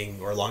planning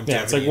or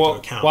longevity into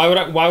account.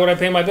 Why would I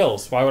pay my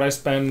bills? Why would I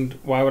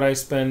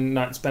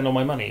not spend all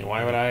my money?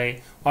 Why would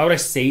I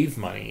save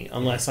money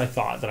unless I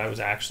thought that I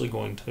was actually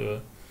going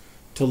to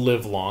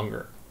live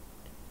longer?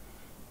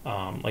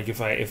 Like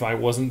if I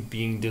wasn't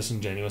being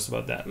disingenuous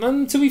about that.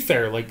 And to be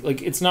fair,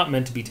 like it's not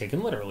meant to be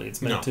taken literally.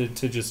 It's meant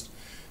to just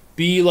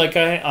be like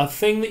a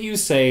thing that you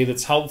say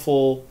that's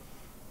helpful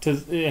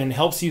and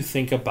helps you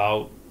think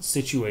about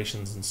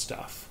situations and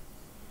stuff.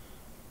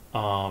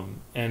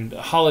 And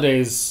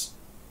Holiday's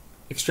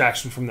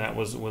extraction from that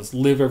was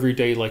live every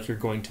day like you're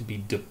going to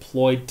be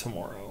deployed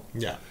tomorrow.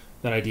 Yeah.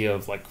 That idea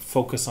of like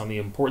focus on the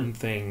important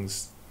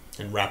things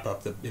and wrap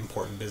up the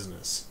important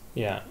business.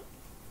 Yeah.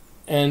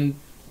 And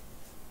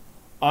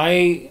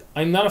I'm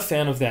not a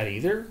fan of that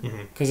either,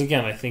 because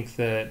again, I think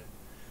that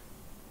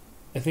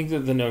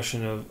the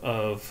notion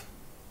of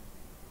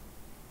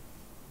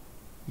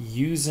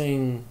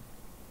using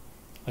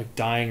like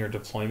dying or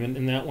deployment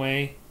in that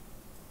way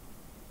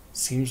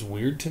seems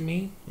weird to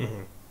me.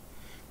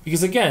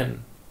 Because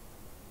again,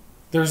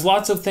 there's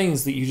lots of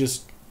things that you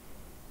just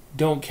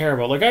don't care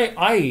about. Like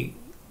I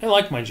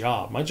like my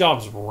job. My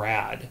job's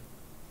rad.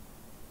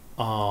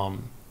 But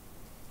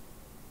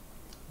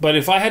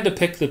if I had to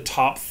pick the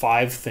top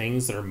 5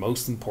 things that are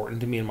most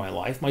important to me in my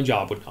life, my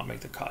job would not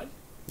make the cut.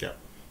 Yeah.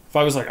 If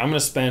I was like, I'm going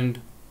to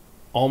spend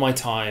all my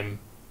time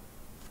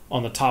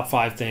on the top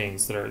 5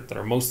 things that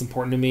are most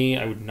important to me,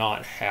 I would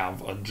not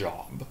have a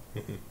job.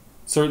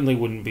 Certainly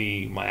wouldn't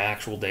be my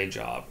actual day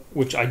job,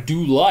 which I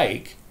do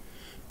like,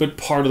 but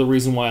part of the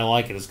reason why I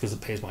like it is because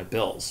it pays my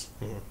bills.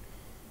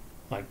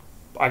 Like,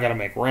 I got to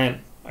make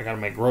rent, I got to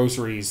make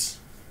groceries.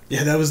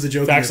 Yeah, that was the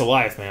joke. Facts of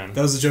life, man.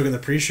 That was the joke in the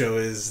pre-show,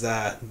 is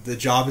that the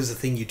job is the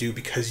thing you do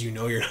because you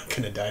know you're not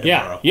going to die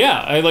tomorrow. Yeah.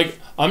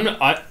 I'm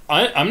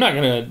not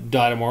going to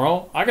die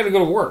tomorrow. I got to go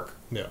to work.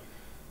 Yeah.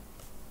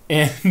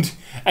 And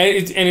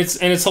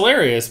it's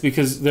hilarious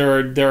because there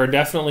are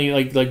definitely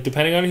like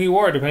depending on who you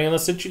are, depending on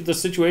the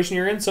situation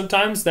you're in,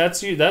 sometimes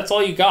that's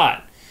all you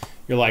got.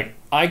 You're like,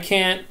 I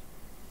can't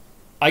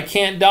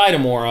die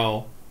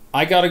tomorrow.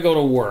 I got to go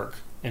to work.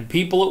 And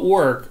people at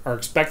work are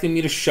expecting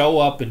me to show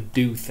up and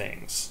do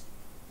things.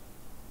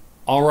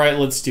 All right,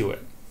 let's do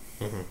it.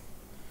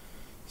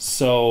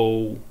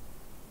 So,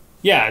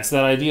 yeah, it's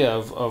that idea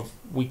of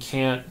we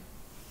can't,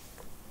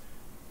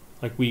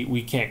 like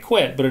we can't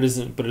quit, but it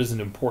isn't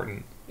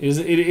important.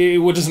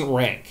 It doesn't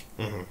rank.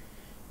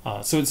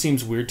 So it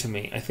seems weird to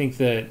me. I think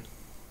that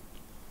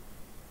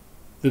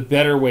the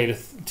better way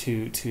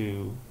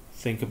to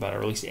think about it,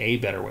 or at least a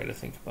better way to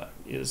think about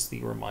it, is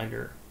the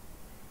reminder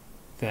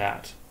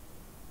that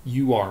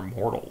you are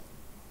mortal.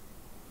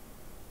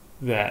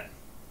 That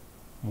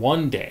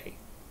one day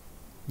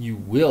you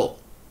will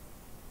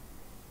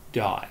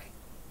die,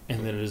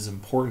 and that it is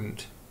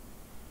important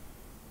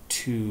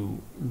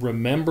to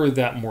remember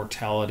that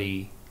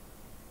mortality.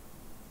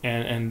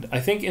 And I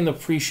think in the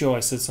pre-show I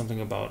said something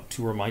about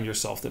to remind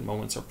yourself that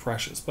moments are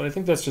precious, but I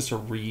think that's just a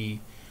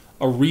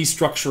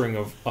restructuring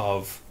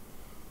of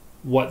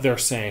what they're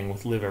saying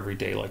with live every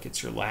day like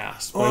it's your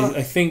last. But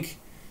I think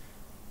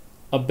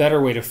a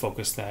better way to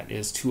focus that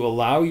is to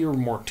allow your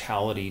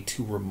mortality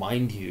to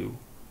remind you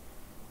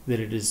that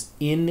it is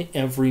in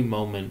every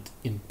moment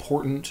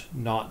important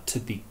not to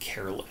be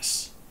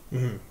careless.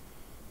 Mm-hmm.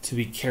 To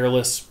be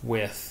careless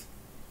with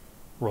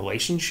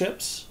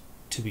relationships,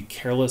 to be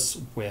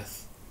careless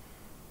with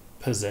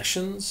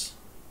possessions.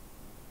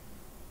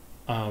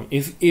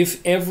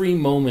 If every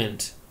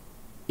moment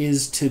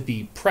is to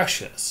be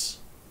precious,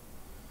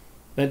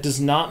 that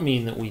does not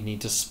mean that we need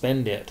to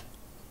spend it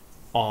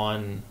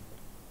on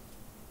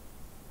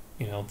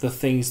the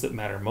things that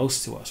matter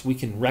most to us. We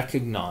can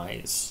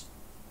recognize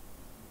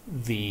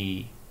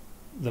the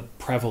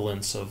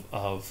prevalence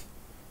of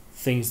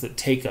things that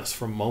take us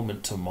from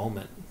moment to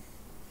moment.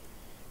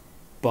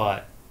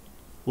 But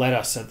let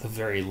us, at the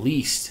very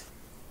least,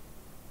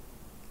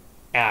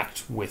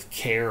 act with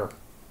care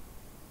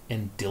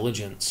and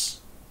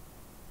diligence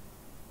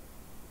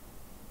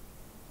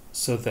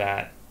so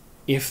that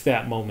if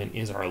that moment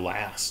is our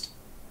last,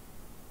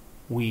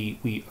 we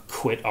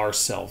acquit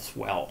ourselves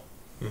well.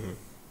 Mm-hmm.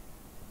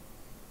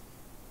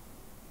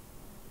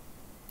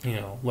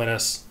 Let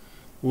us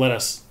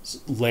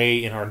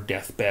lay in our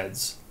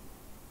deathbeds,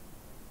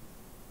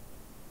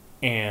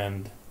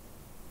 and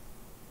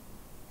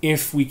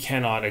if we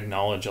cannot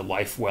acknowledge a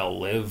life well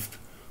lived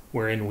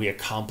wherein we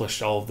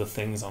accomplished all of the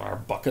things on our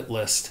bucket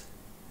list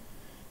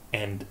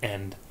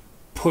and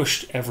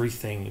pushed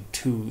everything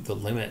to the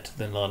limit,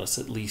 then let us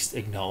at least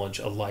acknowledge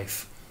a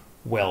life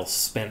well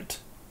spent,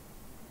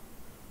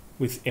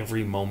 with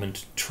every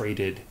moment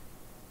traded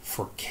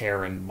for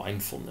care and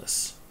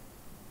mindfulness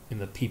in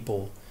the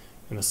people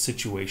and the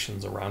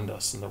situations around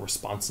us and the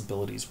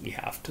responsibilities we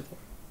have to them.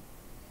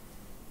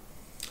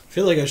 I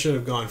feel like I should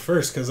have gone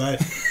first because I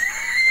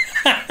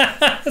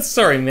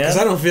sorry, man. Because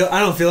I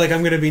don't feel like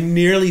I'm going to be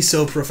nearly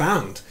so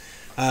profound.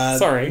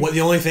 Sorry.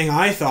 The only thing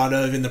I thought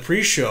of in the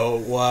pre-show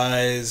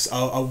was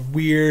a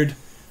weird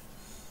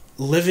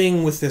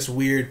living with this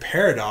weird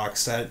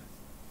paradox that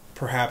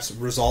perhaps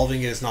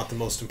resolving it is not the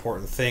most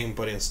important thing,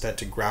 but instead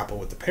to grapple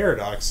with the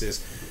paradox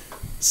is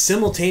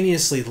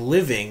simultaneously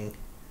living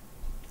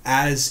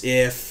as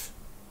if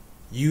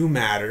you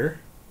matter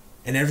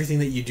and everything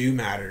that you do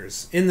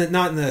matters.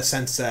 Not in the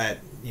sense that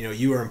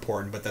you are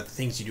important, but that the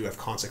things you do have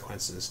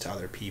consequences to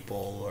other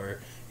people or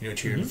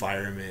to your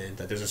environment,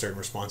 that there's a certain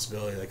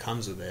responsibility that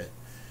comes with it,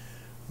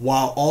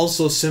 while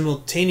also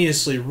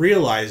simultaneously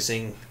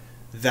realizing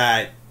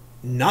that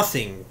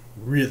nothing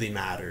really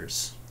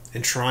matters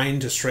and trying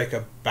to strike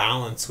a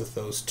balance with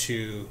those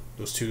two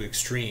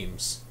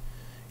extremes.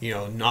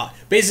 Not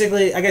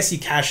basically, I guess you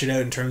cash it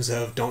out in terms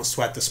of don't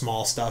sweat the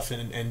small stuff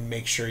and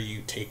make sure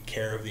you take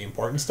care of the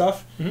important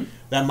stuff. Mm-hmm.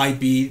 That might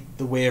be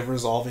the way of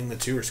resolving the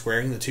two or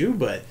squaring the two,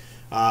 but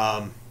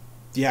I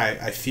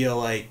feel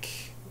like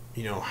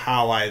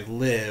how I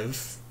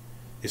live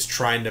is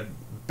trying to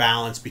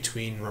balance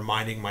between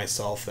reminding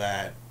myself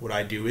that what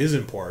I do is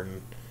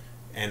important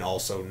and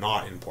also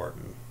not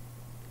important.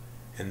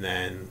 And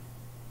then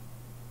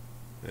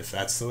if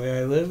that's the way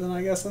I live, then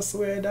I guess that's the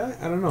way I die.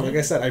 I don't know. Like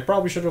I said, I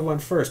probably should have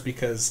went first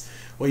because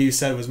what you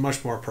said was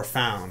much more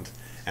profound,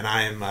 and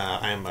I am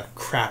a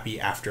crappy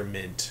after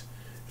mint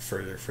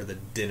for the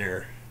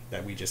dinner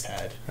that we just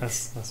had.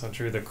 That's not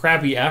true. The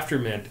crappy after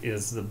mint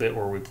is the bit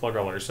where we plug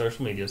all our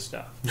social media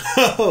stuff.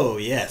 Oh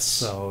yes.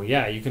 So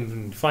yeah, you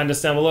can find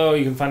us down below.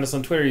 You can find us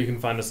on Twitter. You can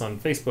find us on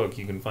Facebook.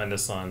 You can find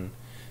us on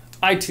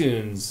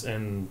iTunes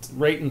and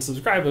rate and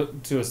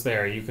subscribe to us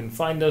there. You can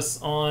find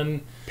us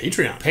on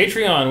Patreon.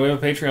 We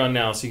have a Patreon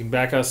now, so you can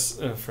back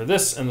us for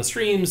this and the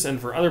streams and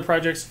for other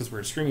projects, because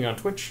we're streaming on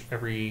Twitch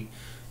every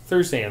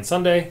Thursday and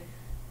Sunday.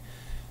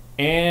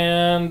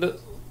 And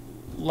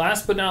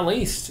last but not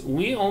least,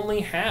 we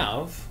only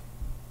have,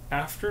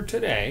 after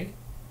today,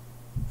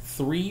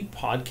 3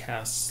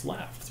 podcasts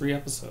left, 3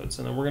 episodes,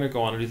 and then we're going to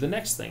go on and do the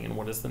next thing. And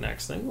what is the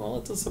next thing? Well,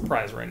 it's a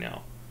surprise right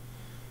now,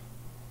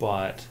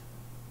 but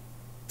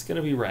it's going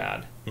to be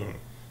rad. Mm-hmm.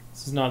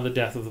 This is not the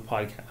death of the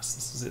podcast.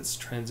 This is its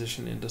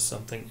transition into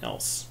something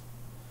else.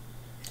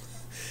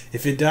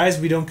 If it dies,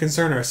 we don't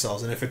concern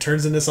ourselves, and if it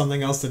turns into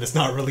something else, then it's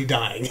not really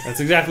dying. That's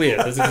exactly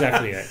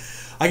it.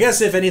 I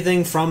guess if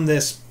anything from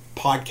this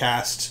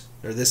podcast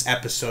or this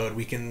episode,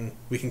 we can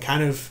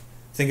kind of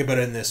think about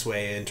it in this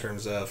way, in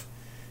terms of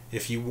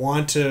if you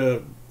want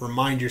to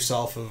remind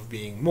yourself of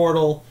being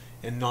mortal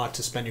and not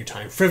to spend your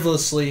time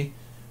frivolously,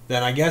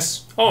 then I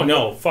guess... Oh,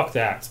 no, fuck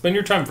that. Spend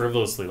your time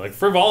frivolously. Like,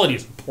 frivolity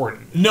is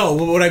important. No,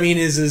 what I mean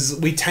is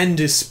we tend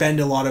to spend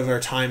a lot of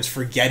our times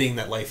forgetting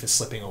that life is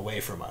slipping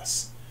away from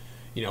us.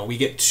 we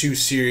get too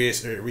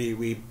serious, or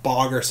we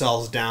bog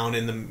ourselves down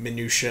in the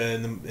minutia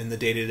and in the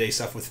day-to-day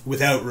stuff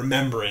without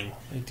remembering.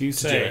 I do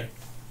say,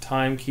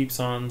 time keeps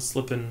on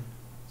slipping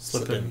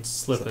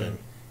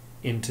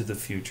into the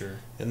future.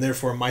 And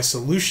therefore, my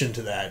solution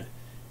to that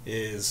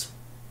is,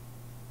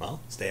 well,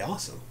 stay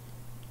awesome.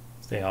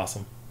 Stay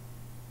awesome.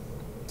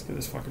 Let's get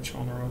this fucking show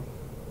on the road.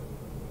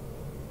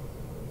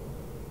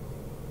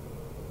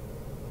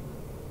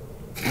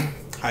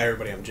 Hi,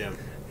 everybody. I'm Jim.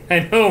 I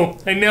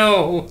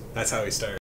know. That's how we start.